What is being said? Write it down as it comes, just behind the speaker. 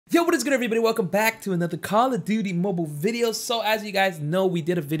Yo, what is good, everybody? Welcome back to another Call of Duty mobile video. So as you guys know, we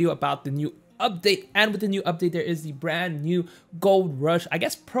did a video about the new update, and with the new update there is the brand new Gold Rush, I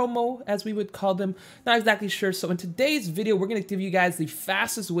guess promo as we would call them, not exactly sure. So in today's video we're going to give you guys the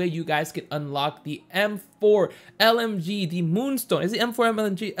fastest way you guys can unlock the M4LMG, the Moonstone. Is the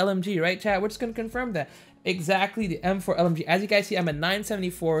M4LMG, right, chat? We're just going to confirm that. Exactly, the M4LMG. As you guys see, I'm at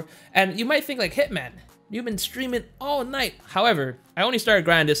 974, and you might think like, Hitman, you've been streaming all night. However, I only started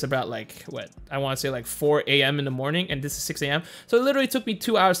grinding this about like, what, I want to say like 4 a.m. in the morning, and this is 6 a.m. So it literally took me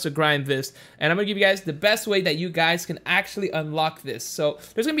 2 hours to grind this, and I'm going to give you guys the best way that you guys can actually unlock this. So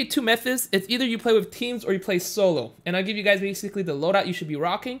there's going to be two methods. It's either you play with teams or you play solo, and I'll give you guys basically the loadout you should be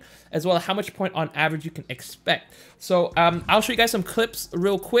rocking, as well as how much point on average you can expect. So I'll show you guys some clips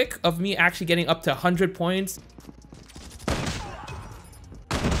real quick of me actually getting up to 100 points.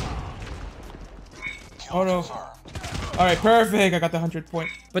 Oh no. All right, perfect. I got the 100 point.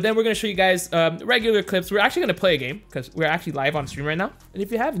 But then we're going to show you guys regular clips. We're actually going to play a game because we're actually live on stream right now. And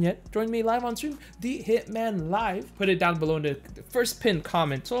if you haven't yet, join me live on stream, the Hitman Live. Put it down below in the first pinned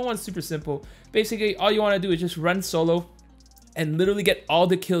comment. Solo one's super simple. Basically, all you want to do is just run solo and literally get all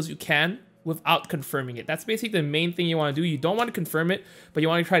the kills you can without confirming it. That's basically the main thing you want to do. You don't want to confirm it, but you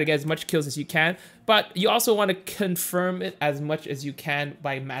want to try to get as much kills as you can. But you also want to confirm it as much as you can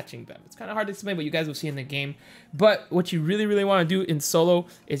by matching them. It's kind of hard to explain, but you guys will see in the game. But what you really want to do in solo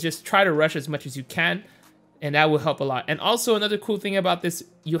is just try to rush as much as you can, and that will help a lot. And also another cool thing about this,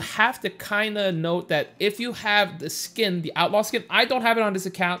 you have to kind of note that if you have the skin, the outlaw skin, I don't have it on this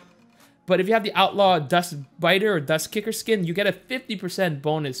account, but if you have the Outlaw Dust Biter or Dust Kicker skin, you get a 50%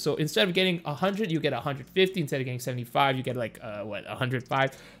 bonus. So instead of getting 100, you get 150. Instead of getting 75, you get like,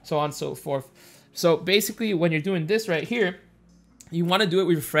 105, so on and so forth. So basically, when you're doing this right here, you want to do it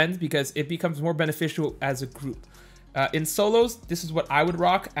with your friends because it becomes more beneficial as a group. In solos, this is what I would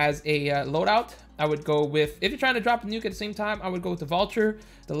rock as a loadout. I would go with, if you're trying to drop a nuke at the same time, I would go with the Vulture,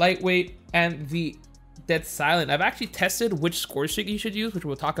 the Lightweight, and the Dead Silent. I've actually tested which score streak you should use, which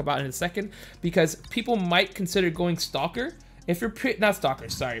we'll talk about in a second, because people might consider going Stalker if you're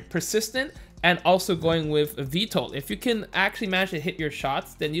persistent, and also going with a VTOL. If you can actually manage to hit your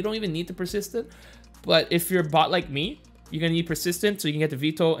shots, then you don't even need the persistent. But if you're a bot like me, you're gonna need persistent so you can get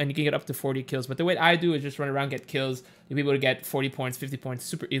the VTOL and you can get up to 40 kills. But the way I do is just run around, get kills. You'll be able to get 40 points, 50 points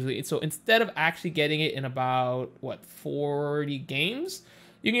super easily. So instead of actually getting it in about, what, 40 games,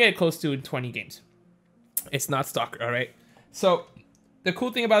 you can get it close to 20 games. It's not Stalker, all right? So the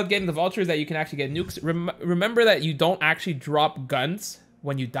cool thing about getting the Vulture is that you can actually get nukes. Remember that you don't actually drop guns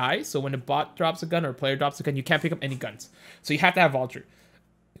when you die. So when a bot drops a gun or a player drops a gun, you can't pick up any guns. So you have to have Vulture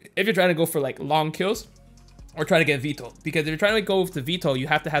if you're trying to go for like long kills or try to get VTOL. Because if you're trying to go with the VTOL, you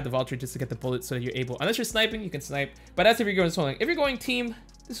have to have the Vulture just to get the bullets so that you're able. Unless you're sniping, you can snipe. But that's if you're going solo. If you're going team,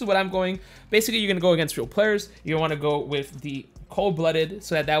 this is what I'm going. Basically, you're going to go against real players. You want to go with the cold-blooded,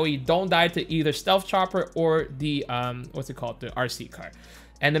 so that way you don't die to either stealth chopper or the what's it called, the RC car.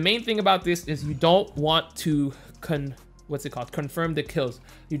 And the main thing about this is you don't want to confirm the kills.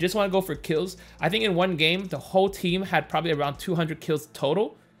 You just want to go for kills. I think in one game the whole team had probably around 200 kills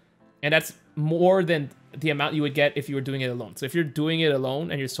total, and that's more than the amount you would get if you were doing it alone. So if you're doing it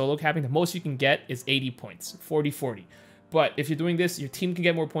alone and you're solo capping, the most you can get is 80 points, 40. But if you're doing this, your team can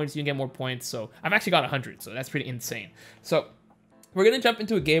get more points, you can get more points. So I've actually got 100, so that's pretty insane. So we're going to jump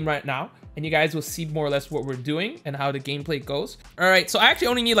into a game right now, and you guys will see more or less what we're doing and how the gameplay goes. All right, so I actually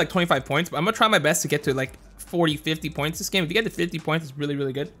only need like 25 points, but I'm going to try my best to get to like 40, 50 points this game. If you get to 50 points, it's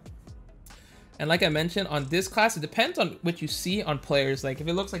really good. And like I mentioned, on this class, it depends on what you see on players, like if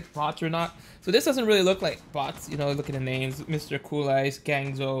it looks like bots or not. So this doesn't really look like bots, you know, look at the names, Mr. Cool Eyes,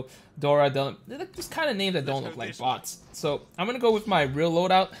 Gangzo, Dora, they're just kind of names that don't look like bots. So I'm going to go with my real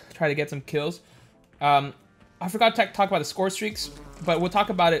loadout, try to get some kills. I forgot to talk about the score streaks, but we'll talk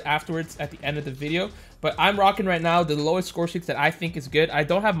about it afterwards at the end of the video. But I'm rocking right now the lowest score streaks that I think is good. I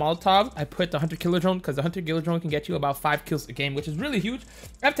don't have Molotov. I put the Hunter Killer Drone because the Hunter Killer Drone can get you about 5 kills a game, which is really huge.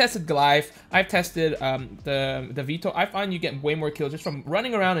 I've tested Goliath. I've tested the VTOL. I find you get way more kills just from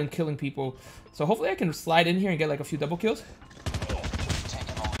running around and killing people. So hopefully I can slide in here and get like a few double kills.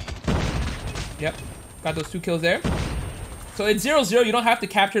 Yep, got those 2 kills there. So it's 0-0, you don't have to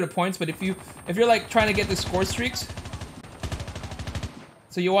capture the points, but if you're like trying to get the score streaks,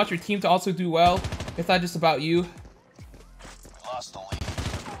 so you want your team to also do well. It's not just about you.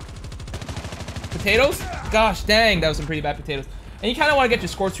 Potatoes? Gosh dang, that was some pretty bad potatoes. And you kind of want to get your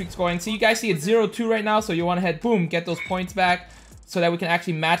score streaks going. So you guys see it's 0-2 right now, so you want to head, boom, get those points back so that we can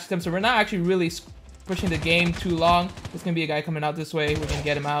actually match them. So we're not actually really pushing the game too long. There's going to be a guy coming out this way. We're going to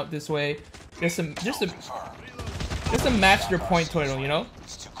get him out this way. Just to match their point total, you know?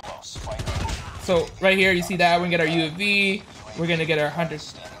 So right here, you see that we're gonna get our UAV. We're gonna get our 100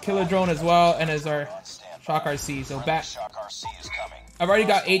 killer drone as well, and as our Shock RC. So back. I've already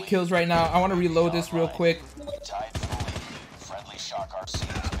got 8 kills right now. I want to reload this real quick.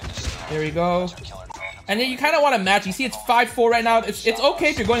 There we go. And then you kind of want to match. You see, it's 5-4 right now. It's okay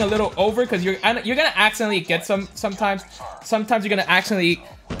if you're going a little over because you're gonna accidentally get sometimes. Sometimes you're gonna accidentally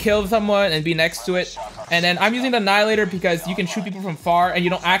kill someone and be next to it. And then I'm using the Annihilator because you can shoot people from far and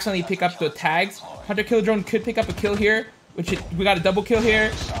you don't accidentally pick up the tags. 100 killer drone could pick up a kill here, which we got a double kill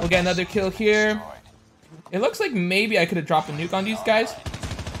here. We'll get another kill here. It looks like maybe I could have dropped a nuke on these guys.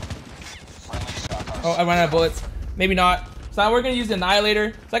 Oh, I ran out of bullets. Maybe not. So now we're gonna use the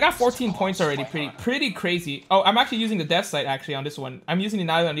Annihilator. So I got 14 points already. Pretty crazy. Oh, I'm actually using the Death Sight actually on this one. I'm using the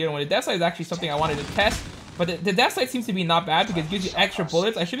Annihilator on the other one. The Death Sight is actually something I wanted to test. But the Death Sight seems to be not bad because it gives you extra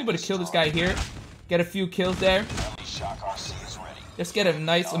bullets. I should be able to kill this guy here. Get a few kills there. Just get a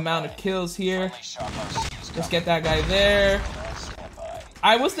nice amount of kills here. Just get that guy there.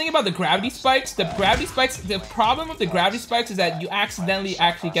 I was thinking about the gravity spikes. The problem with the gravity spikes is that you accidentally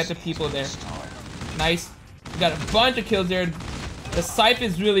actually get the people there. Nice. You got a bunch of kills there. The Scythe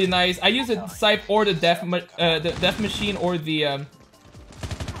is really nice. I use the Scythe or the Death Machine or the is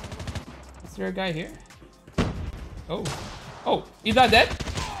there a guy here? Oh, he's not dead?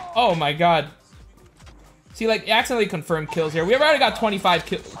 Oh my god. See, like, accidentally confirmed kills here. We've already got 25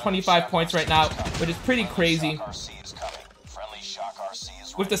 points right now, which is pretty crazy.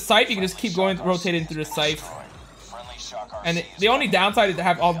 With the Scythe, you can just keep going, rotating through the Scythe. And the only downside is to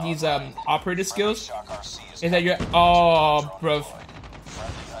have all these operator skills is that you're... Oh, bro.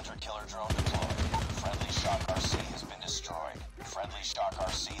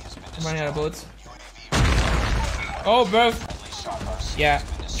 I'm running out of bullets. Oh, bro. Yeah.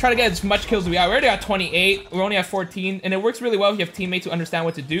 Try to get as much kills as we got. We already got 28. We only have 14. And it works really well if you have teammates who understand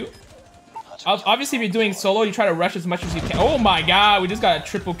what to do. Obviously, if you're doing solo, you try to rush as much as you can. Oh my god, we just got a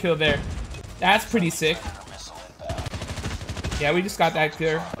triple kill there. That's pretty sick. Yeah, we just got that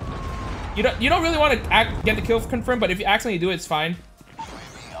clear. You don't really want to get the kill confirmed, but if you accidentally do it, it's fine.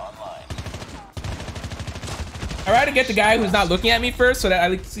 I'd rather get the guy who's not looking at me first, so that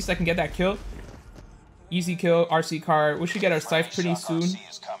at least I can get that kill. Easy kill, RC car. We should get our Scythe pretty soon.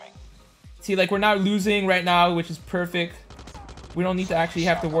 See, like, we're not losing right now, which is perfect. We don't need to actually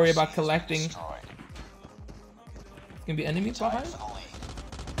have to worry about collecting. It's gonna be enemies behind.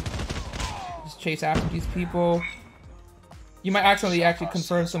 Just chase after these people. You might accidentally actually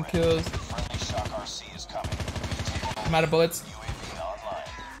confirm some kills. I'm out of bullets.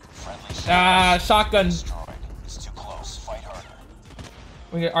 Ah, shotgun.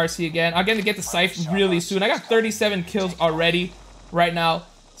 We get RC again. I'm gonna get the Scythe really soon. I got 37 kills already right now.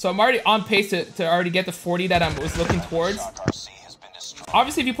 So I'm already on pace to already get the 40 that I was looking towards.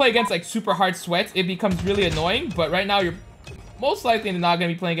 Obviously, if you play against like super hard sweats, it becomes really annoying. But right now, you're most likely not going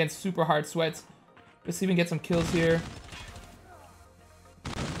to be playing against super hard sweats. Let's see if we can get some kills here.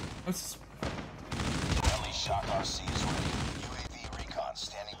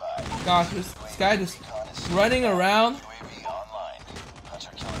 Gosh, this guy just running around.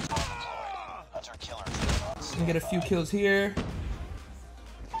 Can get a few kills here.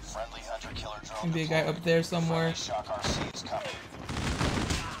 Can be a guy up there somewhere.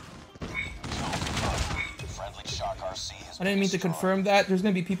 I didn't mean to confirm that. There's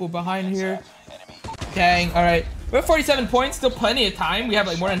gonna be people behind here. Dang, alright. We have 47 points, still plenty of time. We have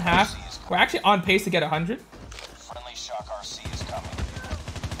like more than half. We're actually on pace to get 100.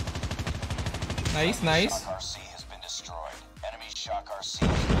 Nice, nice.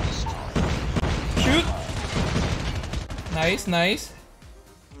 Shoot! Nice, nice.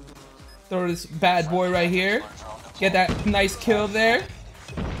 Throw this bad boy right here. Get that nice kill there.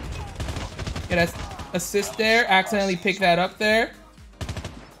 Get an assist there. Accidentally pick that up there.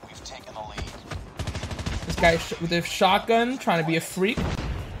 This guy with a shotgun trying to be a freak.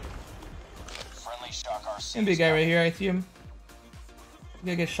 And big guy right here. I see him. We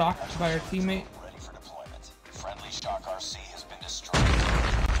gotta get shocked by our teammate.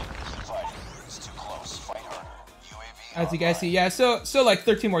 As you guys see, yeah, still like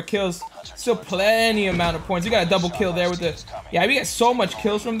 13 more kills. Still plenty amount of points. We got a double kill there with the... Yeah, we get so much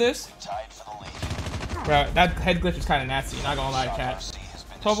kills from this. Bro, that head glitch is kind of nasty, not gonna lie, chat.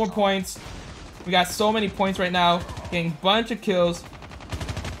 12 more points. We got so many points right now. Getting a bunch of kills.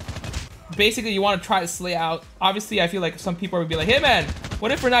 Basically, you want to try to slay out. Obviously, I feel like some people would be like, hey man,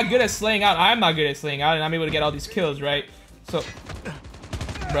 what if we're not good at slaying out? I'm not good at slaying out, and I'm able to get all these kills, right? So,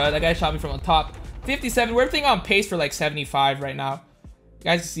 bro, that guy shot me from on top. 57, we're everything on pace for like 75 right now. You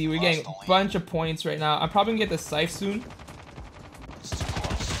guys see, we're getting a bunch of points right now. I'm probably gonna get the Scythe soon.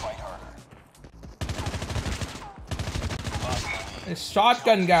 This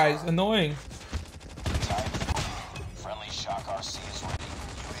shotgun guy's annoying. Friendly shock RC is ready.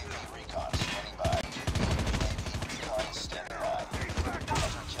 UAV recon standing by. UAV recon standing by.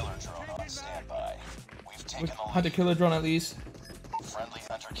 Hunter killer drone on standby. We've taken the lead. Hunter killer drone at least. Friendly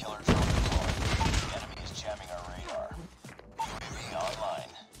hunter killer drone deployed. Enemy is jamming our radar. UAV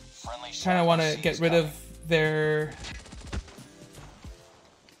online. Friendly shock Kind of want to RC get is rid coming. of their.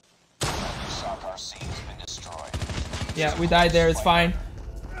 Friendly shock RC has been destroyed. Yeah, we died there. It's fine.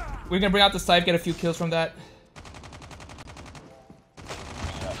 We're gonna bring out the snipe, get a few kills from that.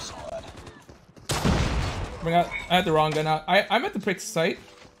 Bring it up, squad. Bring out. I had the wrong gun out. I'm at the prick site.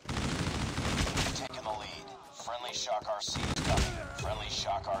 We've taken the lead. Friendly shock RC is coming. Friendly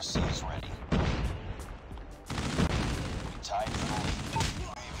shock RC is ready. We tied for the lead.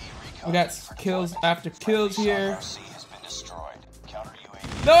 UAV recon We got for kills deployment. after kills Friendly here. shock RC has been destroyed. Counter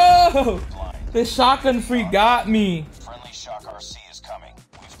UAV No! blind. This shotgun free got me. Friendly shock RC is coming.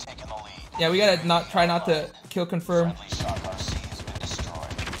 We've taken the lead. Yeah, we gotta try not to kill confirm. Friendly shock RC has been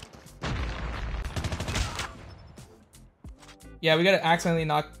destroyed. Yeah, we gotta accidentally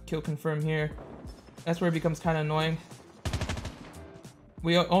not kill confirm here. That's where it becomes kind of annoying.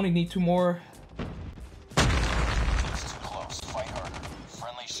 We only need 2 more. It's too close. Fight harder.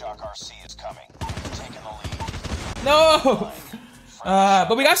 Friendly shock RC is coming. We've taken the lead. No!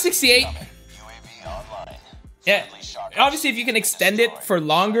 But we got 68. UAV online. Yeah, Friendly shock obviously if you can extend it for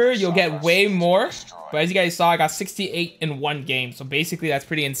longer, you'll get way more. destroyed. But as you guys saw, I got 68 in 1 game. So basically that's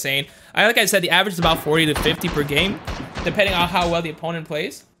pretty insane. Like I said, the average is about 40 to 50 per game, depending on how well the opponent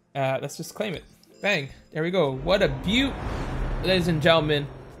plays. Let's just claim it. Bang. There we go. What a beaut, ladies and gentlemen.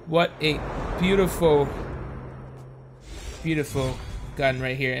 What a beautiful, beautiful gun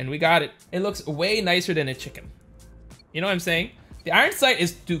right here. And we got it. It looks way nicer than a chicken. You know what I'm saying? The iron sight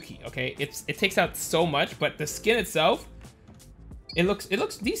is dookie, okay? It takes out so much, but the skin itself, it looks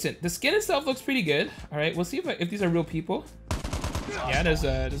decent. The skin itself looks pretty good. All right, we'll see if these are real people. Yeah, there's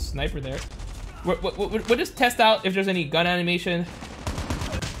a sniper there. We'll just test out if there's any gun animation.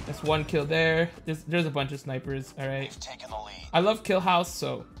 That's 1 kill there. There's a bunch of snipers. All right. We've taken the lead. I love Kill House,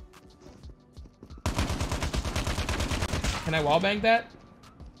 so can I wallbang that?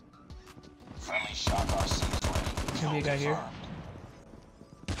 Friendly shock RC is ready. Maybe a guy here. Confirmed.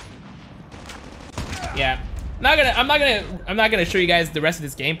 Yeah, I'm not gonna show you guys the rest of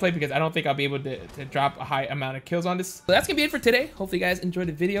this gameplay because I don't think I'll be able to drop a high amount of kills on this. So that's gonna be it for today. Hopefully you guys enjoyed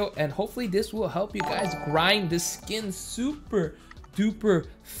the video, and hopefully this will help you guys grind this skin super duper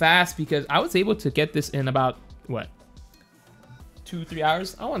fast, because I was able to get this in about what, 2-3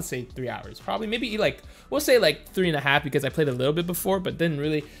 hours. I want to say 3 hours, probably. Maybe like, we'll say like 3.5, because I played a little bit before, but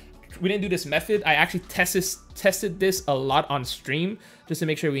we didn't do this method. I actually tested this a lot on stream just to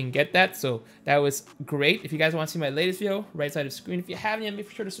make sure we can get that. So that was great. If you guys want to see my latest video, right side of the screen. If you haven't yet, make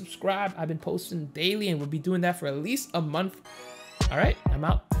sure to subscribe. I've been posting daily, and we'll be doing that for at least a month. All right, I'm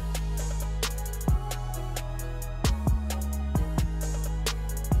out.